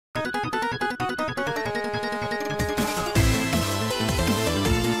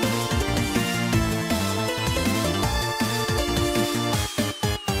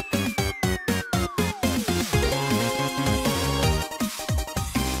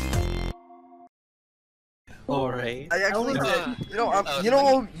Alright. I actually did.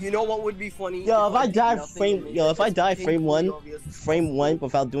 You know what would be funny? Yo, if I die frame frame one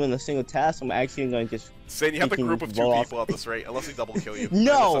without doing a single task, I'm actually going to just. Saying you have a freaking group of 2 roll off. people at this rate, unless they double kill you.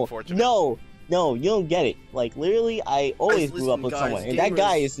 No, no, you don't get it. Like literally, I always grew up with someone, and that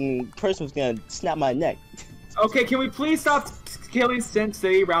guy is the person who's gonna snap my neck. Okay, can we please stop killing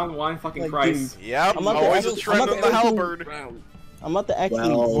Sensei round 1? Fucking Christ. Yep, always a trend on the halberd. I'm about to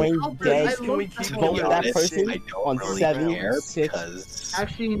actually bring dead vote that person on 7, 6.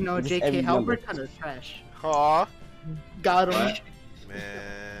 Actually, no, JK, halberd kind of trash. Aw. Got him.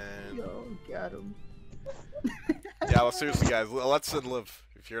 Man. Yo, got him. Yeah, well, seriously, guys, let's live.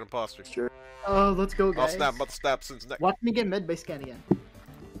 If you're an imposter. Sure. Oh, let's go, guys. I'll snap since next. Watch me get med-base scan again.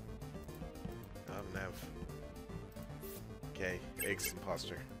 Nev. Okay, X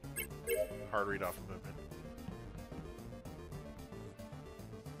imposter. Hard read off movement.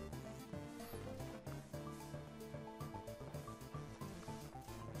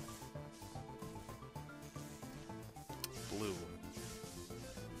 Blue.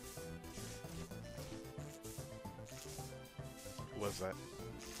 Who was that?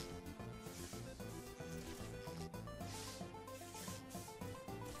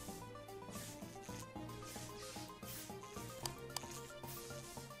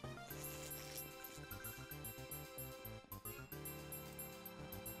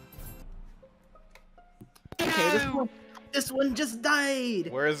 Okay, this one just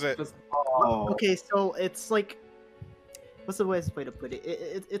died. Where is it? Okay, so it's like, what's the best way to put it?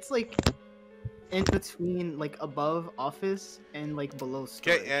 It's like in between, like above office and like below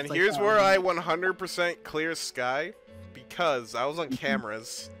storage. Okay, and it's here's like, where I 100% clear sky, because I was on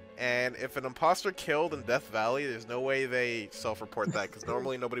cameras, and if an imposter killed in Death Valley, there's no way they self-report that, because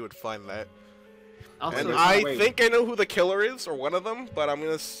normally nobody would find that. Also, And I think I know who the killer is, or one of them, but I'm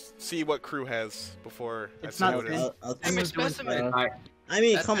gonna see what Krew has before I see who it is. I'm a specimen. I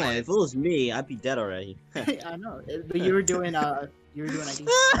mean, That's come on, nice. if it was me, I'd be dead already. I know, but you were doing I think.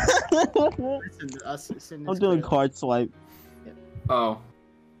 I'm doing card swipe. Oh.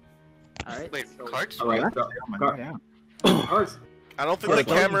 Alright. Wait, cards? Alright. Cards. I don't think Wait,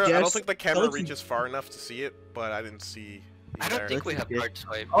 the camera. I don't think the camera don't you- reaches far enough to see it, but I didn't see. I don't either. think we have card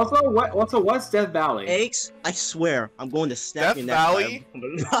swipe. Also, what's Death Valley? Aches, I swear, I'm going to snap Death your neck. Valley?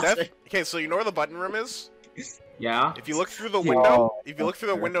 Okay, so you know where the button room is? Yeah. If you look through the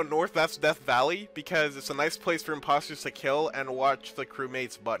window, north, that's Death Valley, because it's a nice place for imposters to kill and watch the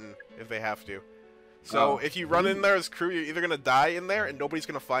crewmates button if they have to. So if you run in there as Krew, you're either gonna die in there and nobody's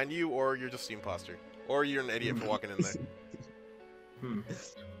gonna find you, or you're just the imposter, or you're an idiot for walking in there.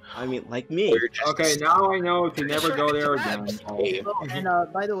 I mean, like me. Okay, now I know to never go there again. Oh,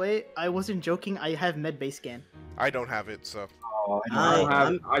 and by the way, I wasn't joking. I have med-base scan. I don't have it, so. If I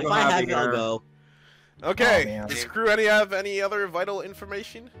have it, I'll go. Okay, does Krew have any other vital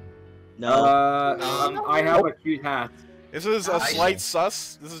information? No. I have a cute hat. This is a slight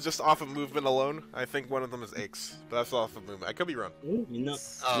sus. This is just off of movement alone. I think one of them is Aches, but that's off of movement. I could be wrong. You know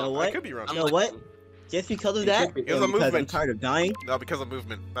I what? could be wrong. You know what? Just because of that, It was a because movement. I'm tired of dying. No, because of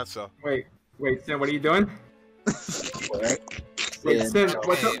movement. That's so. Wait, Sin, what are you doing? Wait, Sin, Sin,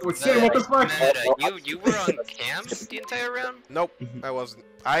 what the fuck? Meta, you were on cam the entire round? Nope, I wasn't.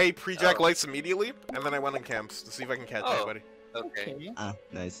 I pre-jack lights immediately, and then I went on camps to see if I can catch anybody. Okay. Ah,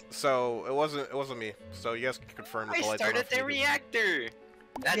 nice. So it wasn't me. So you guys can confirm that I the lights went started off the immediately. reactor.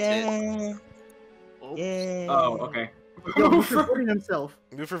 That's it. Yeah. Oops. Yeah. Oh, okay. He's reporting himself.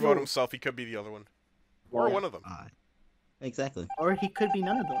 Lufer vote himself. He could be the other one, or one of them. Exactly. Or he could be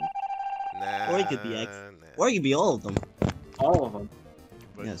none of them. Nah. Or he could be X. Nah. Or it could be all of them. All of them.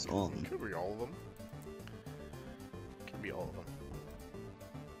 But Yes, all of them. Could be all of them. Could be all of them.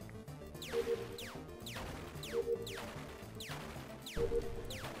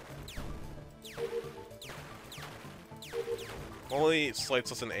 Only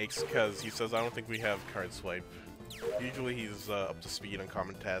slights us in Aches because he says I don't think we have card swipe. Usually he's up to speed on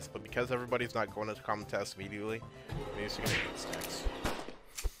common tasks, but because everybody's not going into common tasks immediately, maybe he's gonna get stacks.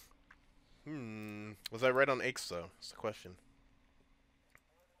 Was I right on Aches though? That's the question.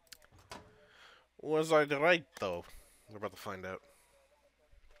 Was I right though? We're about to find out.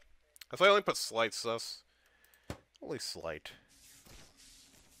 I only put slight sus. Only slight.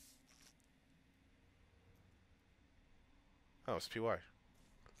 Oh, it's PY.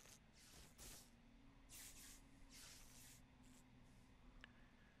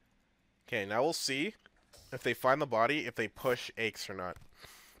 Okay, now we'll see if they find the body, if they push Aches or not.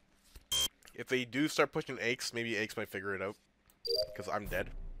 If they do start pushing Aches, maybe Aches might figure it out. Because I'm dead.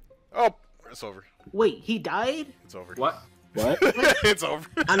 Oh, it's over. Wait, he died? It's over. What? What? It's over.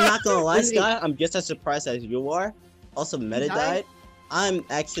 I'm not gonna lie, Scott. I'm just as surprised as you are. Also, Meta died. I'm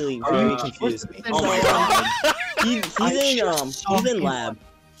actually very confused. Oh my god. He's in lab.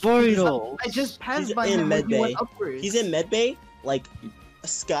 Vital. I just passed He's by in him when he medbay. went upwards. He's in medbay. Like,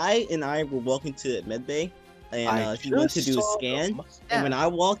 Sky and I were walking to medbay, and he went to do a scan. And when I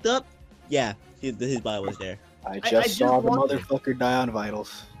walked up, yeah, his body was there. I just saw the walked- motherfucker die on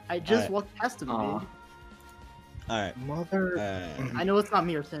vitals. I just Alright. walked past him, dude. Alright. Mother. I know it's not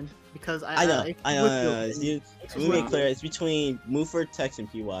me or Sin because I know. you. Let me make clear. It's between Moofer, Tex,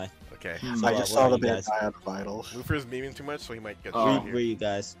 and PY. Okay. So, I just where saw are the you man guys? die on vitals. Lufer's memeing too much, so he might get Oh. shot Where here. are you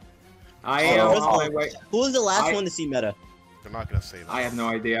guys? I am first of on all, my way. Who was the last one to see Meta? They're not gonna say that. I have no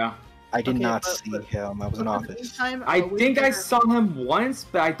idea. I did Okay, not but- see him. I was in But at the office. meantime, I we think I can- saw him once,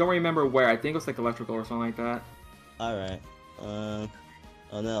 but I don't remember where. I think it was like electrical or something like that. Alright.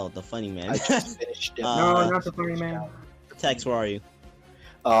 Oh no, the funny man. I just finished it. No, not the funny man. Tex, where are you?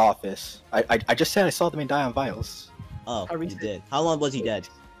 Office. I just said I saw the man die on vitals. Oh, Are we you safe? did. How long was he dead?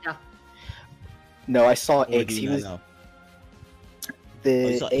 No, I saw Or do X. you He not was know?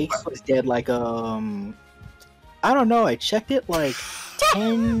 the so- X was dead like I don't know. I checked it like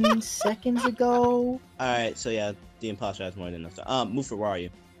 10 seconds ago. Alright, so yeah, the imposter has more than enough time. Moofer, where are you?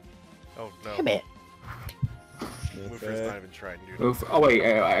 Oh no. Damn it. Lufer's not even trying, dude. Oof. Oh wait,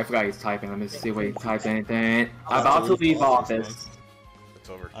 I forgot he's typing. Let me see what he typed anything. About to leave office. It's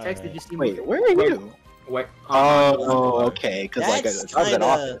over. Tex, did you see Wait, me? where are you? Wait. Oh, okay. Because like I That's was in kinda-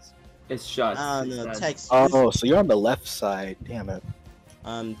 office. It's shut. I don't It know, says. Tex. Oh, so you're on the left side. Damn it.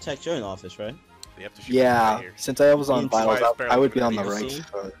 Tex, you're in office, right? They have to shoot Yeah. from here. Since I was on You vitals, twice I would be on the barely right seen?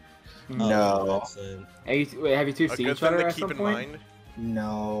 side. Oh, No. that's, Hey, wait, have you two A seen good each thing other to at keep some in point? mind.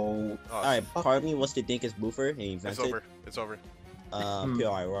 No. Oh, Alright, pardon me, what's the dinkest Moofer? And he it's vented. over. It's over.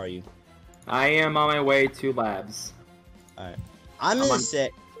 PRI, where are you? I am on my way to labs. I'm I'm gonna on- say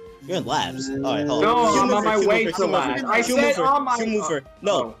you're in labs. Alright, hold No, on. I'm on my way to Hugh labs. Mover, I Hugh said Mover, on my. Hugh Mover.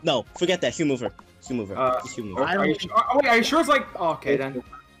 No, no, forget that. Hugh Mover. Hugh Mover. Just Hugh Mover. I Are you don't- sure? Oh wait, are you sure it's like? Oh, okay then.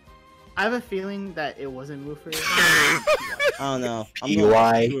 I have a feeling that it wasn't Moofer. I don't know. I'm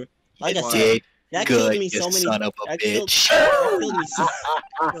PY. going like I said, Did that killed good, me you so many. son of a That killed, bitch.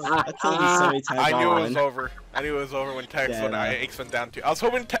 that killed me so many times. I knew it was on. over. I knew it was over when Tex Yeah, went. no. Aches went down too. I was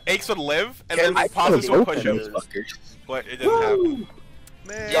hoping Aches would live and Yeah, then the I imposters was would push open, him, those fuckers. but it didn't happen.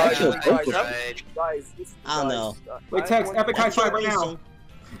 Man, Guys, Actually, guys, open. guys, guys, listen, I don't guys, know. Wait, I Tex, want- Epic That High killed Five right me now. so-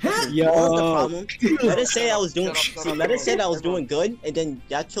 You know what's the problem? Let us say I was doing. Shut up, So let us say that I was doing good, and then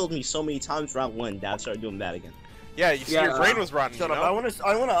that killed me so many times round one that I started doing bad again. yeah, you see, Yeah. your brain was rotten. Shut you up. know? I want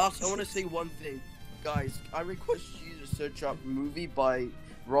to say one thing. Guys, I request you to search up Movie by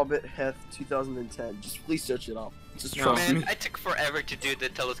Robert Heth 2010. Just please search it up. Just No. trust me. Man, I took forever to do the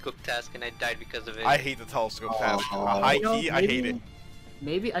telescope task and I died because of it. I hate the telescope Oh. task. High key, I hate it.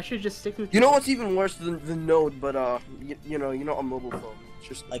 Maybe I should just stick with You know what's even worse than the Node, but you know, on mobile phone.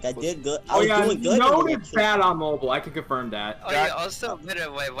 Just Like I did good. I Oh was yeah, doing good. no, and then it's I bad on mobile. I can confirm that. Oh yeah, also,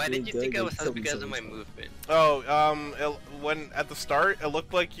 why did you Doing think good, I was you sus killed me because so of my many movement? Oh, when at the start, it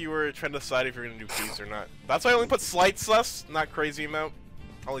looked like you were trying to decide if you're gonna do peace or not. That's why I only put slight sus, not crazy amount.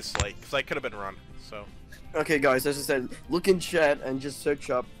 Only slight, because I could have been run. So. Okay, guys, as I said, look in chat and just search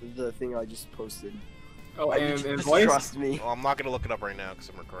up the thing I just posted. Oh, and Just voice. trust me. Well, I'm not gonna look it up right now because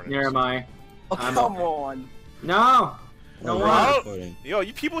I'm recording. Near am I? Oh, I'm come okay. on. No, No, no, we're what? recording. Yo,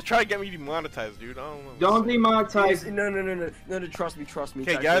 you people try to get me demonetized, dude. I don't know. don't demonetize. No, trust me.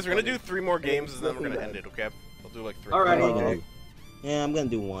 Okay, Tex, guys, it's we're gonna funny. do 3 more games and then we're nothing gonna bad. end it, okay? We'll do like 3. Alright. What are you Okay. gonna do? Yeah, I'm gonna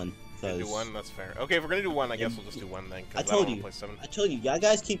do one. We'll do 1, that's fair. Okay, if we're gonna do 1, I guess we'll just do 1 then. 'Cause I told don't you. wanna play 7. I told you, y'all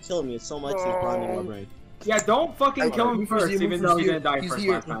guys keep killing me so much. It's running in my brain. Yeah, don't fucking Hey, kill him Rufus first, here, even Rufus though he here. didn't die He's first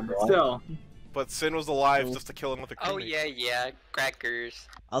here. last time. But still, But Sin was alive just to kill him with a Oh crewmate. yeah, crackers.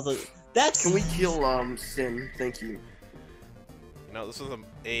 I was like, that's. Can we kill Sin? Thank you. You know, this is a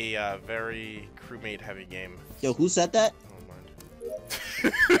very crewmate heavy game. Yo, who said that? Oh,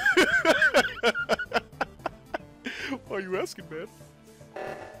 mind. Why are you asking, man?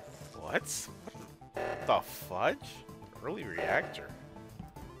 What? What the fudge? Early reactor.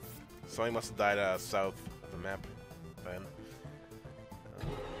 Somebody must have died south of the map then.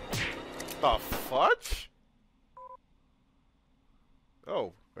 The fudge?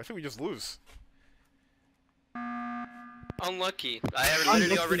 Oh, I think we just lose. Unlucky. I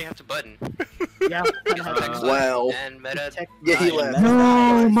literally already have to button. Yeah. Wow. And meta. Yeah, he Alright, left. Meta-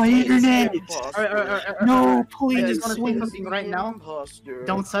 No, my internet. Alright. No, I please. just want to say something right now.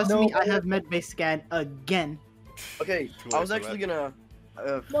 Don't sus me. I have medbay scan again. Okay, Too I late was for actually gonna My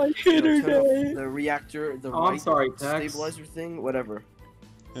turn off internet. the reactor, the Oh, I'm right sorry, Tex. stabilizer thing, whatever.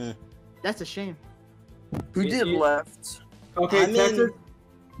 That's a shame. Who You- did you- left? Okay, I'm Texas. in-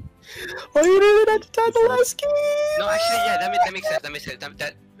 Oh, you didn't have to time the last game. No, actually, yeah, that makes sense. That makes sense.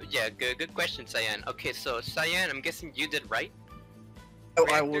 Yeah, good question, Cyan. Okay, so Cyan, I'm guessing you did right. Oh,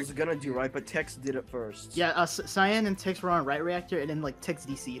 I was gonna do right, but Tex did it first. Yeah, Cyan and Tix were on right reactor, and then like Tix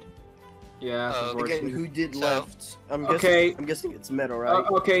DC'd. Yeah. Again, who did So- left? I'm guessing it's Meta, right?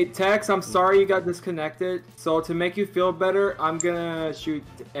 Okay, Tex, I'm sorry you got disconnected. So to make you feel better, I'm gonna shoot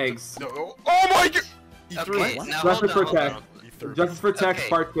eggs. No. Oh my god! He threw Okay, it. now Justice hold for on. Tex. He threw it. Justice for Tex Okay.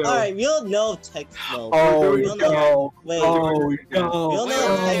 Part 2. Alright, we'll know text though. Oh We'll know- Wait, Oh we'll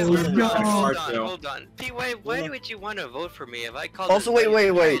Wait, know text. hold on. P, why would you want to vote for me if I called? Also, this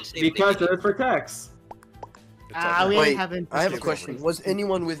wait. guy the same Because thing? it's for Tex. It's Ah, over. we Wait, haven't. I have a Skip question. over. Was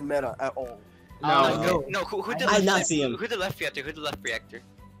anyone with Meta at all? No. Who did I did not left? see him. Who did left reactor? Who did left reactor?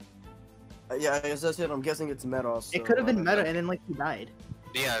 Yeah, as I said, I'm guessing it's Meta. So It could have I been don't Meta, know. and then like he died.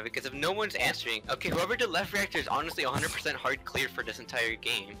 Yeah, because if no one's answering, okay, whoever did left reactor is honestly 100% hard clear for this entire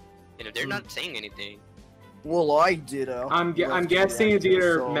game, and if they're not saying anything, Well, I did. I'm left guessing it's reactor,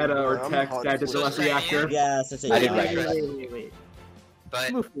 either so, Meta or I'm Tex hard that did the for left it. reactor. Yeah, since I did right. Wait.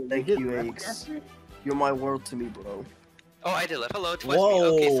 but Thank Did you, left Aches. reactor? You're my world to me, bro. oh, I did left. Hello, it's me.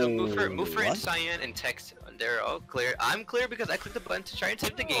 Okay, so Whoa, Moofer and what? Cyan and Tex, they're all clear. I'm clear because I clicked the button to try and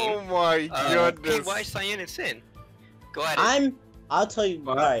save the Oh game. my goodness. PY, Cyan, and Sin. Go at it. I'll tell you.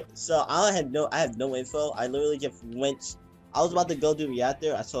 What? Alright, so I have no info. I literally just went. I was about to go do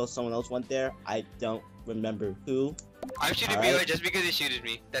reactor. I saw someone else went there. I don't remember who. I'm shooting Alright. PY just because he shooted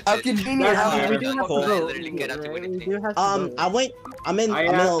me. That's How it. convenient! How That's We fair. do have to Cool. I vote. literally get out to win We anything. do have to vote. I'm in I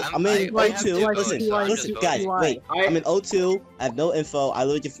O2. have Listen, to vote, listen, so I'm guys, just wait. voting. I'm in O2. I have no info. I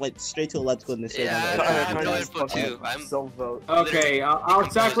literally just went straight to electrical and then said, Yeah, "Oh, I have okay, no guys." info too. I'm self-vote. Okay, I'll composing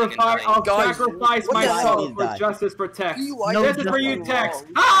and sacrifice. dying. I'll Guys, sacrifice what the myself hell? for justice for Tex. PY No, This is for you, wrong. Tex.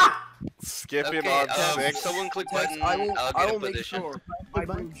 Ah! Skipping okay, on 6. someone click Tex, button. I will I'll get a make position. sure I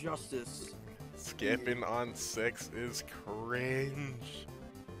bring justice. Skipping on 6 is cringe.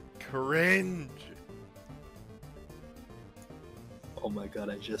 Cringe. Oh my god,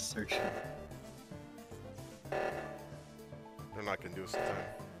 I just searched it. They're not gonna do us this time.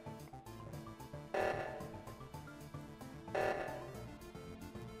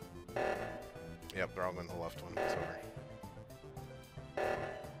 Yep, they're all in the left one. It's over.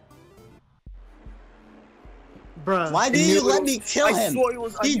 Bruh. Why did you let me kill I him? swore it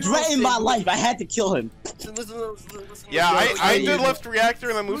was- I He knew it was threatened my Sin. life. I had to kill him. Listen, Yeah, I you- did left reactor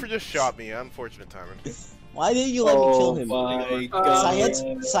and then Moofer just shot me. Unfortunate timing. Why didn't you let me kill him?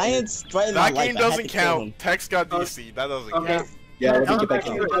 my Science threatened my That life. game I had doesn't to kill him. count. Tex got DC. That doesn't Okay. count. Yeah, let me That get back was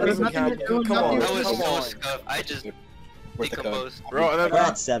in. actually- That doesn't nothing count. to do- Come nothing on, to That was do- come so on. scuffed. I just Where's the code? decomposed. Bro, and then We're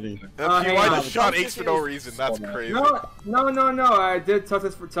at 7. PY hang on. just shot Ace for no reason. That's No. crazy. No. I did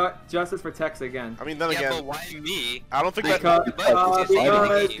justice for Tex again. I mean, then Yeah, again, but why me? I don't think Because that.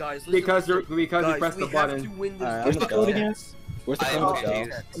 Guys, listen, because listen. you pressed the we have button. to win this. Alright, Where's the I'm code going. again? Where's the I code? am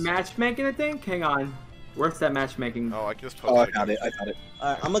confused. Matchmaking, I think. Hang on. Where's that matchmaking? Oh, I can just post Oh, I it. got it. I got it.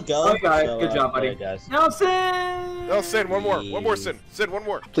 Alright, I'm gonna go. Oh, you got it. Good job, buddy. alright, guys. Nelson. No, Sin, one more, Sin. Sin, one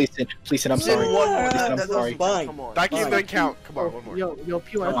more. Please, Sin, I'm Sin, sorry. one more. Yeah, That I'm doesn't sorry. count. Fine. Come on. That game Fine. doesn't count. Come on, one more. Yo,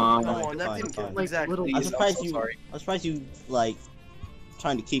 PY. Come on. Come on, that Fine, didn't fine. count. Like, Exactly. little- I'm I'm surprised so you. sorry. I'm surprised you like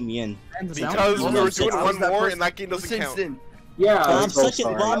trying to keep me in. And Because sound- we Well, were no, doing Sin, I one was that more person. and that game doesn't Sin, count. Sin. Yeah. I'm so such a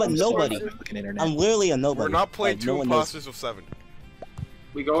sorry. bomb I'm of sorry. nobody. I'm looking at internet. I'm literally a nobody. We're not playing Like, no two one knows. imposters of 7.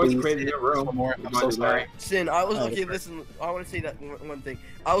 We always Please. created a room. One more. We I'm might so do that. sorry. Sin, I was Oh, okay. Listen, I want to say that one thing.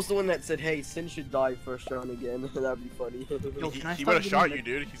 I was the one that said, "Hey, Sin should die first round again." That'd be funny. Yo, can I He stop would have getting shot the- you,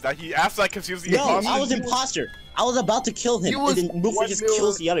 dude. He asked that because he was the No, imposter. I was imposter. I was about to kill him, He and was then Moofer 1 just million-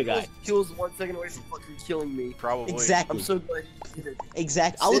 kills the other guy. He was 1 second away from fucking killing me. Probably. Exactly. I'm so glad he did it.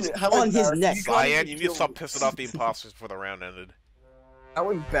 Exactly. I was Sin, how on his embarrassing. neck. You can't Cyan, even you need to kill stop me. pissing off the imposters before the round ended. How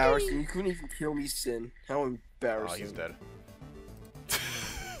embarrassing! You couldn't even kill me, Sin. How Oh, embarrassing! he's dead.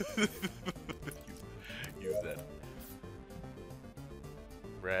 He's dead.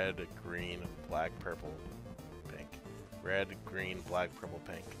 Red, green, black, purple, pink. Red, green, black, purple,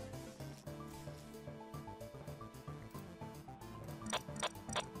 pink.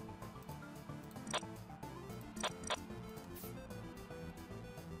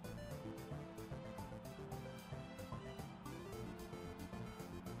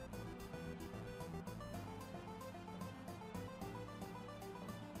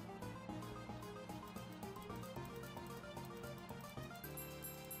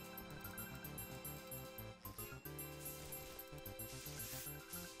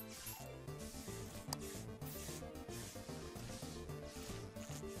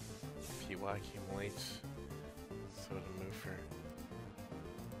 PY came late, so did Moofer.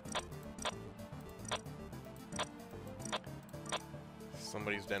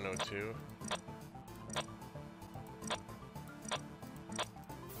 Somebody's Deno too.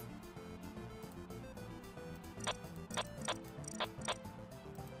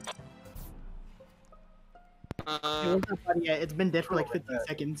 Yeah, it's been dead for like 15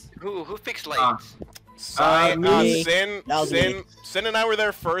 seconds. Who fixed lights? Sin me. and I were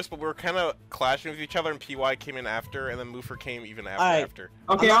there first, but we were kind of clashing with each other, and PY came in after, and then Moofer came even after.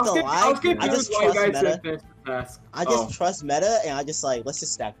 Okay, I'm I'll not skip gonna lie, I just while you trust guys meta. finish the task. I just trust meta, and I just like let's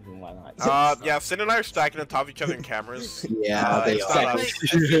just stack with him. Why not? Yeah, Sin and I are stacking on top of each other in cameras. Yeah, they it's are. not I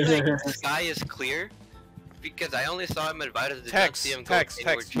feel like the sky is clear because I only saw him at Vitas. Did not see him go Tex.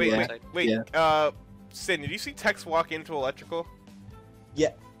 anywhere Wait. Yeah. Sin, did you see Tex walk into electrical?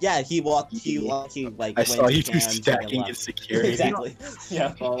 Yeah, he walked. He like. I went saw you to two cams and stacking left. in security. Exactly.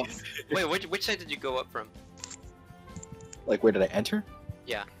 Yeah. Wait, which side did you go up from? Like, where did I enter?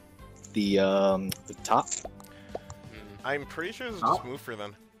 Yeah. The top. I'm pretty sure it's just Moofer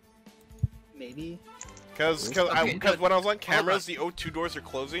then. Maybe. Because Okay, when I was on cameras, the O2 doors are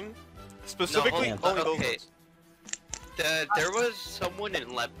closing. Specifically, hold only on, those okay. ones. There was someone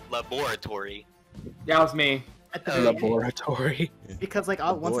in laboratory. Yeah, it was me. At the Oh. beginning. Laboratory. Because like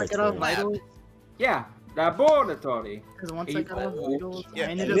once I got off Laboratory. vitals, Yeah, laboratory. because once I got off vitals, Yeah. I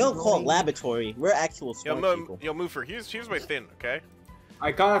We ended up don't call it going- laboratory. We're actual smart people. Moofer, here's my thing, okay?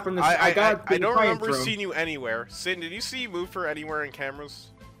 I got it from the. I got it from don't the science remember room. seeing you anywhere. Sin, did you see Moofer anywhere in cameras?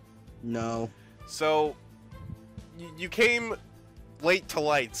 No. So, you came late to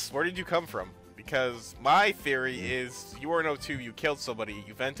lights. Where did you come from? Because my theory is you were in O2, you killed somebody,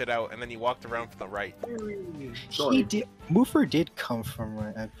 you vented out, and then you walked around from the right. He did. Moofer did come from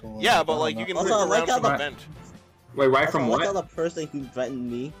right. I believe. Yeah, but like you can Also, move I like around how from the the- vent. Wait, right Also, from I like how what? the person who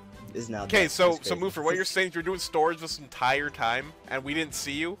threatened me is now. Okay, dead. so That's crazy. Moofer, what you're saying is you're doing storage this entire time, and we didn't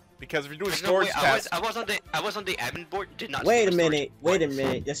see you because if you're doing No, storage wait, tasks. I was on the admin board. Did not. Wait see a the storage minute. Wait a boards.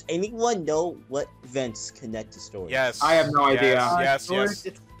 minute. Does anyone know what vents connect to storage? Yes. I have no idea. Yes. storage,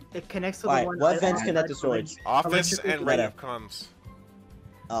 Yes. It connects to Alright, the one. what I- vents I- connect to I- storage? Office Electrical and right Meta. of comms.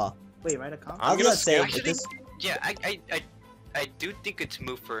 Oh, Wait, right? A comp? I was gonna gonna say skip- it Actually, just Yeah, I do think it's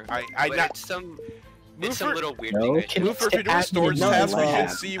Moofer. I But not it's some Moofer- little weird No, thing. I can- think. Moofer, if you're doing admin storage no, tasks, we no, didn't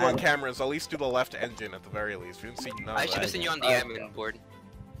no. see you on cameras. At least do the left engine at the very least. We didn't see none I of should have that. seen you on the admin board.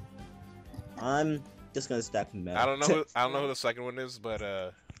 I'm just gonna stack them I don't know. I don't know who the second one is, but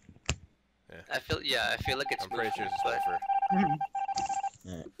I feel like it's I'm pretty Moofer, sure it's but Moofer.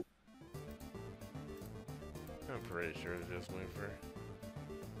 I'm pretty sure it's just Moofer.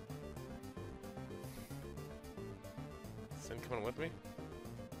 Sin coming with me?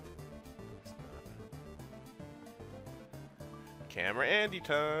 It's not. Camera Andy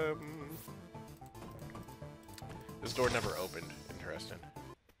time. This door never opened. Interesting.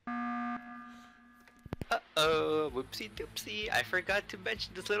 uh-oh, whoopsie doopsie. I forgot to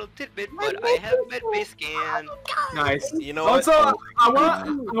mention this little tidbit, but I have medbay scan. Nice. You know what? Also, I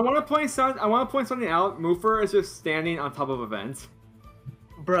want to point something out. Moofer is just standing on top of a vent.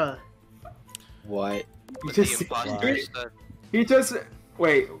 Bruh. What? With just- the imposter Why? stuff. He just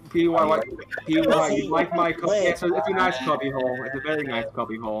wait. PY, what? PY, you like my cubby? Wait. It's a nice cubby hole. It's a very nice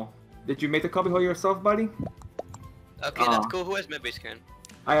cubby hole. Did you make the cubby hole yourself, buddy? Okay, that's cool. Who has medbay scan?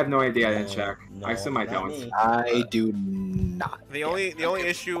 I have no idea. I didn't check. No, I assume I not don't. me. I do not. The only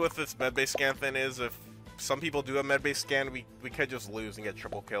issue with this medbay scan thing is if some people do a medbay scan, we could just lose and get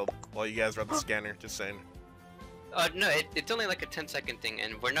triple killed while you guys run the scanner. Just saying. No, it's only like a 10-second thing,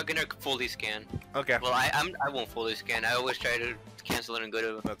 and we're not gonna fully scan. Okay, Well, I won't fully scan. I always try to cancel it and go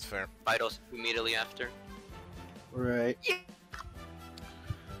to that's fair. vitals immediately after. Right.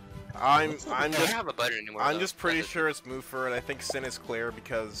 I'm I don't just have a button anymore. I'm though. just pretty That's it. sure it's Moofer, and I think Sin is clear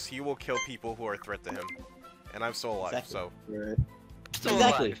because he will kill people who are a threat to him, and I'm still alive. Exactly. So Right. Still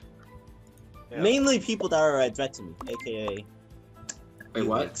Exactly. alive. Yeah. Mainly people that are a threat to me, aka. Wait,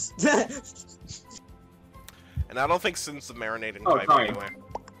 what? and I don't think Sin's the marinating Oh, type sorry. anyway.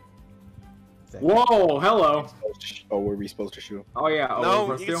 Whoa, hello. Oh, were we supposed to shoot? Oh yeah. Oh, No,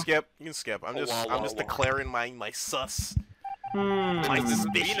 we're you can still- skip. You can skip. I'm Oh, just wow, I'm just wow. declaring my sus. Hmm. My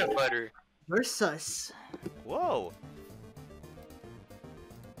suspicion. Peanut butter. You're sus. Whoa.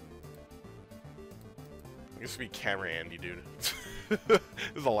 Used to be Camera Andy, dude. This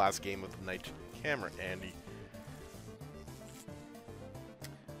is the last game of the night. Camera Andy.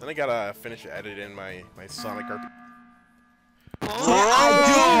 Then I gotta finish editing my Sonic RP.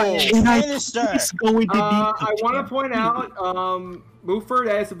 I do! Sinister! It's going to be. I want to point out, Moofer,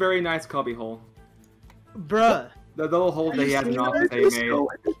 that is a very nice cubby hole. Bruh. The little hole that he has in office that he Just made. go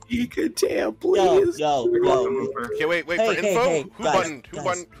into Pika Tam, Yo, please. yo, You're welcome, yo. Moofer. Okay, wait, Hey, for hey, info. hey, Who guys,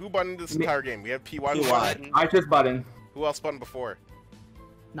 buttoned? Who buttoned this Me. entire game? We have PY. PY. Button. I just button. Who else buttoned before?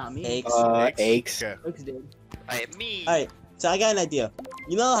 Not me. Eggs. Eggs. Okay. Looks did. Me. Alright, so I got an idea.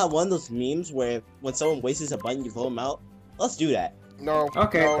 You know how one of those memes where when someone wastes a button, you throw them out? Let's do that. No.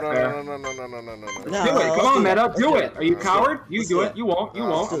 Okay, No. fair. No. No, Do it. Come on, Meta. Do it. Are you Let's coward? You Let's do do it. it. You won't. You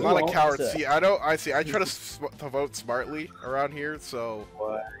won't. I'm You not a won't. coward. Let's do See, I try to vote smartly around here, so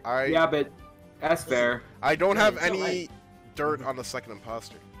Yeah, but that's fair. I don't have it's any alright. dirt on the second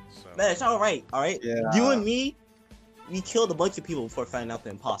imposter. So. Man, it's alright, alright? Yeah. You and me, we killed a bunch of people before finding out the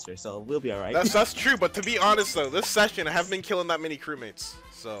imposter, so we'll be alright. That's true, but to be honest though, this session I haven't been killing that many crewmates,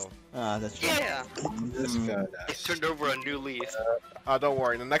 so. That's true. Yeah. This guy. I turned over a new leaf. Don't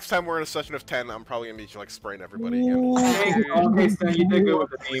worry. The next time we're in a session of 10, I'm probably gonna be like spraying everybody again. Okay, so you did good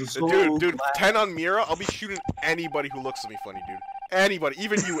with the meme. Dude, 10 on Mira, I'll be shooting anybody who looks at me funny, dude. Anybody,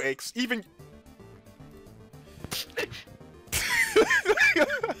 even you, Aches, even.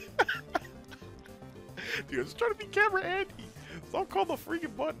 Dude, I was trying to be camera Andy. Stop calling the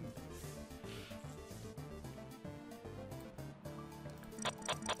freaking button.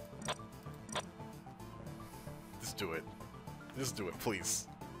 Just do it. Just do it, please.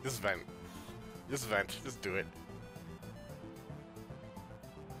 Just vent. Just vent. Just do it.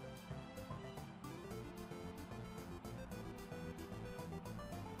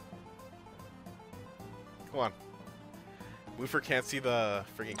 Come on. Woofer can't see the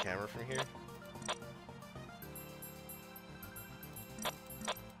freaking camera from here.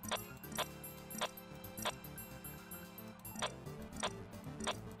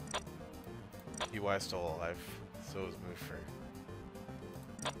 UI is still alive. So is Woofer.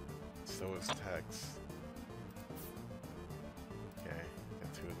 So is Tex. Okay,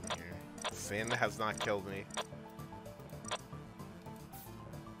 got 2 of them here. Sin has not killed me.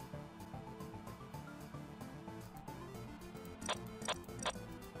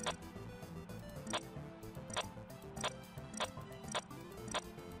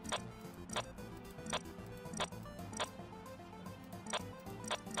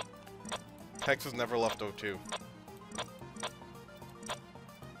 Tex has never left O2.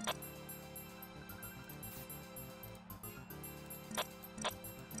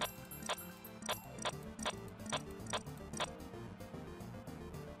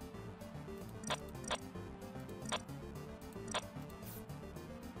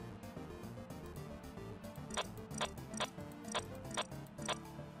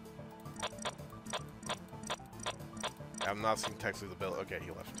 I'm not seeing Tex leave the bill. Okay,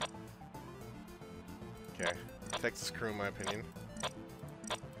 he left. Okay. Texas crew, in my opinion.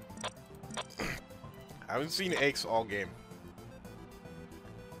 I haven't seen Aches all game.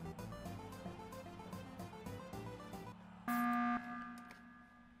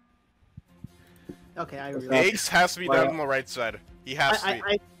 Okay, I realize. Aches has to be down on the right side. He has to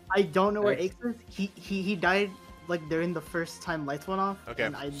be. I don't know where Aches is. He died like during the first time lights went off. Okay,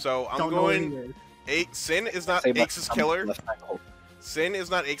 and I so I'm don't know where he going. is. Sin is not Say Aches' killer. left side hole. Sin is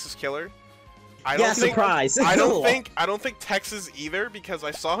not Aches' killer. I Yeah, don't think. surprise! I don't think Tex is either because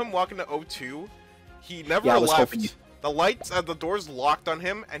I saw him walk into O2. He never Yeah, I was left. hoping you- The lights, the doors locked on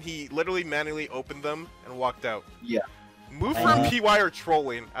him, and he literally manually opened them and walked out. Yeah. Move from PY are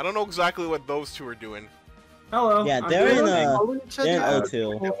trolling. I don't know exactly what those two are doing. Hello. Yeah, I'm they're good. in Following each other they're in the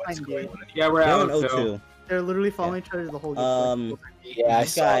O2. whole time, dude. Yeah, we're They're out. in So. O2. They're literally following each other the whole game. Yeah, I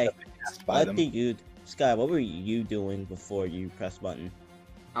saw Sky, them passed by what them. did you, Sky? What were you doing before you pressed button?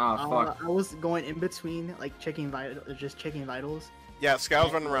 Ah, fuck. I was going in between, like checking just checking vitals. Yeah,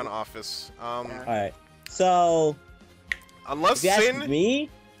 Scout's running around office. Yeah. All right, so Unless if you ask Sin, me,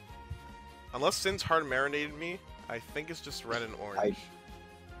 unless Sin's hard marinated me, I think it's just red and orange.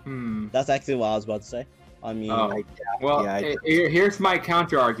 that's actually what I was about to say. I mean, Oh. Well, Yeah, here's my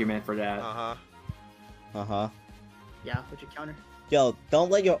counter argument for that. uh-huh. Yeah, what's your counter? Yo,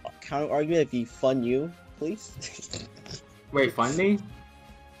 don't let your counter argument be fun you, please. Wait, fund me?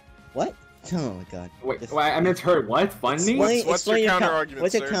 What? Oh my god. Wait, I misheard. What? Fund me? What's your counter argument,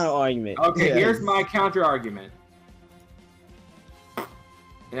 What's your sir? counter argument? Okay, Yeah. here's my counter argument.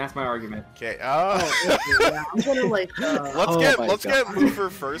 And that's my argument. Okay. Yeah, I'm gonna like. let's Oh get my get God.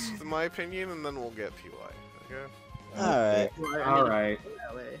 Moofer first, in my opinion, and then we'll get PY. Okay. Alright. Alright.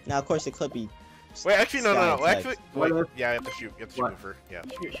 Now, of course, it could be. Wait, actually, no. Sky Actually, What wait. if- Yeah, you have to shoot. You have to shoot What? Moofer. Yeah.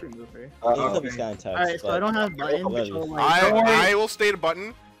 Shoot, shoot, mover. It Uh-oh. could be Sky and Tex, Alright, so I but- don't have buttons. Whatever. So, like, I will stay to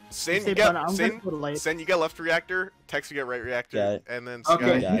button. Sin, stay you get button, I'm Sin. gonna put a light. Sin, you get left reactor. Tex, you get right reactor, Got it. and then Okay.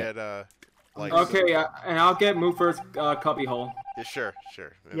 Sky, you Got get lights. Okay, and I'll get Moofer's cubby hole. Yeah, sure.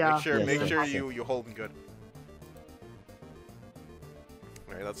 Yeah. Make sure, Yeah, make sure. sure you hold him good.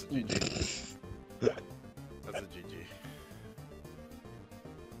 Alright, that's a GG. That's a GG.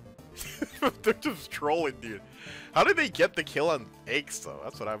 They're just trolling, dude. How did they get the kill on Aches though?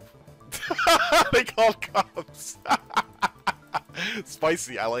 That's what I'm. They called cops.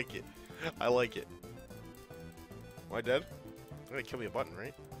 Spicy. I like it. I like it. Am I dead? They're gonna kill me a button,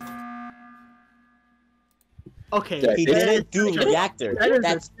 right? Okay. He didn't do reactor.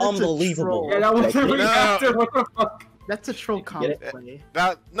 That's unbelievable. Yeah, that was a reactor. What the fuck? That's a troll comp play.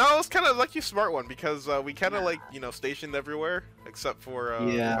 No, it's kind of like you smart one because we kind of like stationed everywhere except for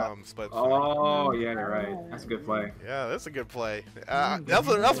comms. But oh yeah, you're right. That's a good play. yeah, that's a good play. That's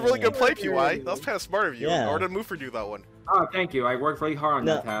a really good play, PY. That was kind of smart of you. Yeah. Or did Moofer do that one? Oh, thank you. I worked really hard on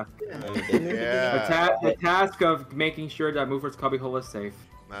that task. Yeah. The task of making sure that Moofer's cubbyhole is safe.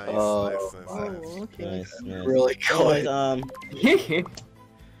 Nice, Oh, nice. okay. Nice. Really good. Anyways,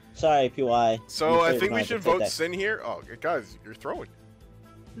 sorry, PY. So I think we should vote Sin here. Oh, guys, you're throwing.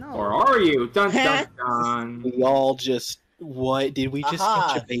 No. Or are you? Dun dun dun. We all just what? Did we just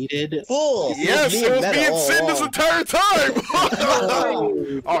Aha. get debated? Fools! Yes, it was me and Sin this Oh, entire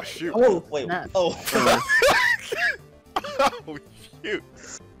time. Oh shoot. oh, wait. Nah. Oh. Oh shoot.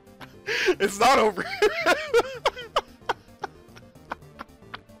 It's not over.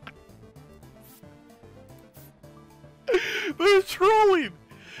 They're trolling.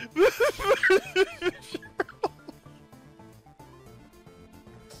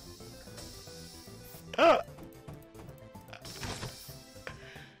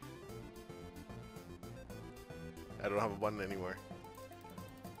 I don't have a button anywhere.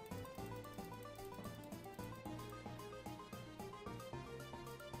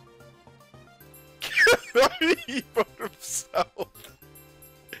 He wrote himself.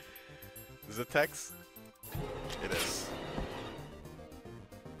 Is it text? It is.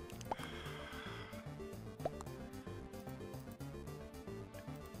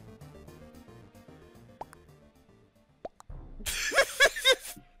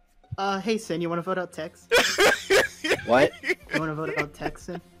 Hey Sin, you wanna vote out Tex? What? You wanna vote out Tex,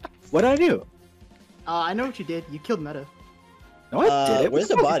 Sin? What did I do? I know what you did. You killed Meta. No, I didn't. Where's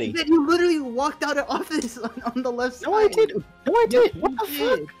the body? You literally walked out of office on the left side. No, I didn't. No, I didn't. What the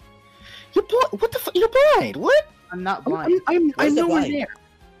fuck? You're blind. What the fuck? You're blind. What? I'm not blind. I'm Where's the nowhere body? there.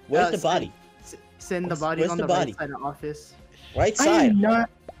 Where's the body? Sin, the body's Where's on the the body? right side of office. Right I side. am not.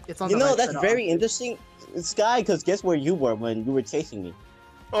 It's on You the know, right that's side very of interesting, Sky, because guess where you were when you were chasing me?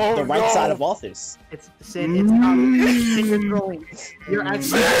 Oh The right no. side of office. It's Sin, it's not. Sin, you're trolling. You're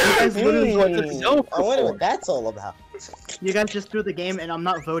actually. You guys literally What the Hmm, hell? I wonder what that's all about. You guys just threw the game, and I'm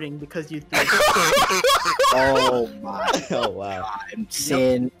not voting because you threw. Oh my Oh, wow. god.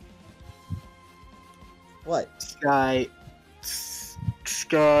 Sin. What? Sky.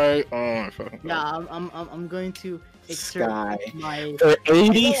 Sky. Oh, Yeah, I'm going to exert Sky. my. For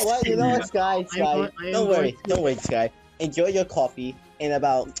 80 You know what, Sky? I am Don't worry, going to- Sky. Enjoy your coffee in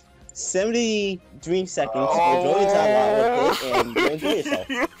about 73 seconds. Enjoy your time with it, and you'll enjoy yourself.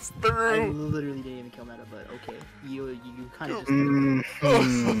 Yes, I through. literally didn't even kill Meta, but okay. You kind of just.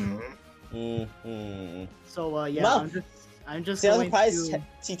 Mm-hmm. So yeah, No. I'm just See, I'm going surprised to.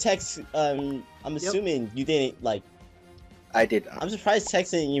 she texts. I'm assuming you didn't like. I did. I'm surprised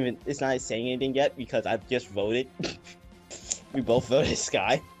Tex didn't even. It's not saying anything yet because I've just voted. We both voted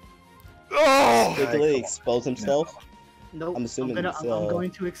Sky. Oh. He literally exposed himself. Nope. I'm assuming I'm so.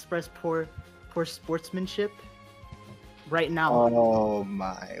 going to express poor sportsmanship. Right now. Oh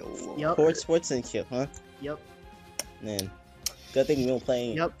my lord. Yep. Sportsmanship, huh? Yep. Man, good thing we don't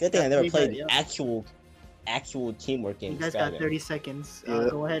play. Yep, Good thing I never that's played pretty actual teamwork You games. guys got 30 seconds. Yeah.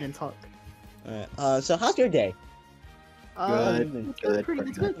 Go ahead and talk. Alright. So how's your day? Good. It's pretty.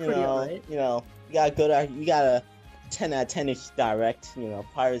 It's good. You Pretty know, alright. you know, you got good. You got a 10 out of 10ish direct. You know,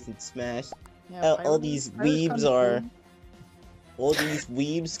 Pirates and Smash. Yeah, all these weebs are. All these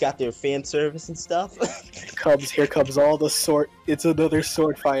weebs got their fan service and stuff. Here comes all the sword. It's another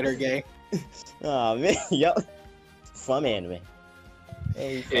sword fighter game. Oh man, yep. From anime.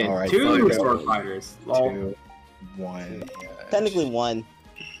 Hey, And Alright, two fine. sword fighters. Lol. 2, 1. technically one.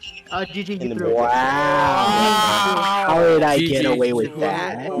 GG, In you the threw it. Wow. How did I get away with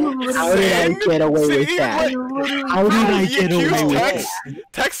that? How did I get away with that? How did I He get away accused with Tex.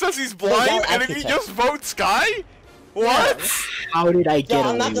 that? Tex says he's blind, and then he just votes Sky? What? How did I Yo, get I'm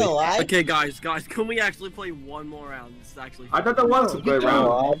away not with gonna lie. Okay, guys, can we actually play one more round? This is actually. I thought that was a good round.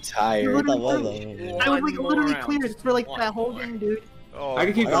 Oh, I'm tired. That was a- I was like One literally more cleared round. for like One that whole more. game, dude. Oh, I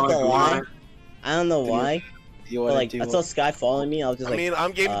can keep I'm not going. gonna lie. I don't know why. You But wanna like, do I saw Sky following me. I was just I like, mean,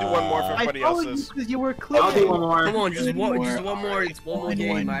 I'm game to do one more if I everybody followed else you is. because you were clear. I'll do one more. Come on, just one more. Alright. It's one more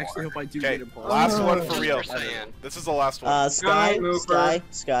game. I actually hope I do Okay, get it. last one for real. 100%. This is the last one. Sky, Mooper.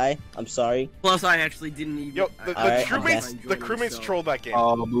 Sky. I'm sorry. Plus, I actually didn't even. Yo, the Alright, crewmates trolled that game.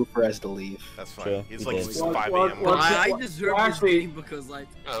 Oh, Mooper has to leave. That's fine. True, He's he like did. it's 5 Well, a.m. well, I deserve well, this actually- game because like.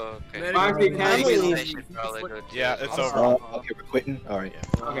 Oh, okay. Well, actually, Yeah, it's over. Okay, we're quitting. All right.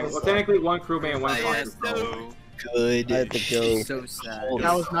 Okay, well, technically one crewmate and one Yes, foster. no. Good. I have to go. So sad.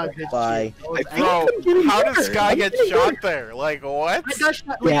 That was not good. Bye. That was Bro, how did Sky get shot there? Like what? I got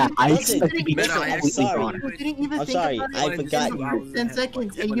shot. Yeah, I Listen, expect to be man, I completely sorry. gone. You didn't even I'm think sorry, about it. I forgot you. 10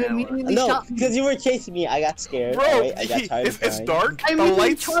 seconds, and you immediately No, shot me. because you were chasing me. I got scared. Bro, Alright, I got tired it's of crying. dark. I The immediately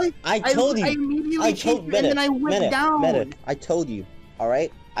lights. tried. I told I you. immediately I chased told you, and then I went down. Meta. I told you. All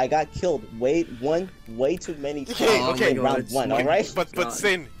right. I got killed way too many times Okay, in round it's one. like- All right. But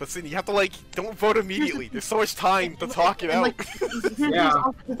Sin, you have to like don't vote immediately. There's so much time to talk it And, out. like, Yeah.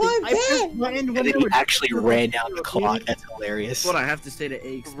 I pressed button when And then they he were actually ran down the clock. That's hilarious. What I have to say to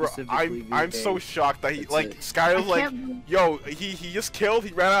A Bro, specifically. I'm so shocked that he That's like it. Sky was I like, can't- yo, he just killed.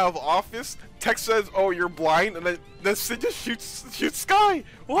 He ran out of office. Text says, oh, you're blind, and then Sin just shoots Sky.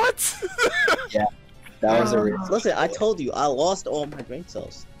 What? That was a real. Listen, I told you. I lost all my brain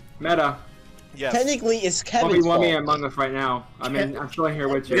cells. Meta. Yes. Technically, it's One Kevin's v one me fault. Among Us right now. I mean, I'm still here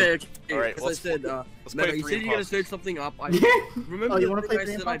with you. Okay. Alright, As let's- I said, let's Meta, play you three said you're gonna imposters. search something up. I remember Oh, you the wanna thing play I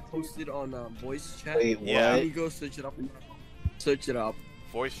three said I imposters? posted on voice chat. Wait, Yeah. Can you go search it up? Search it up.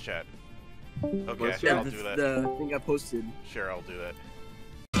 Voice chat. Okay, Voice chat? I'll do that. The thing I posted. Sure, I'll do that.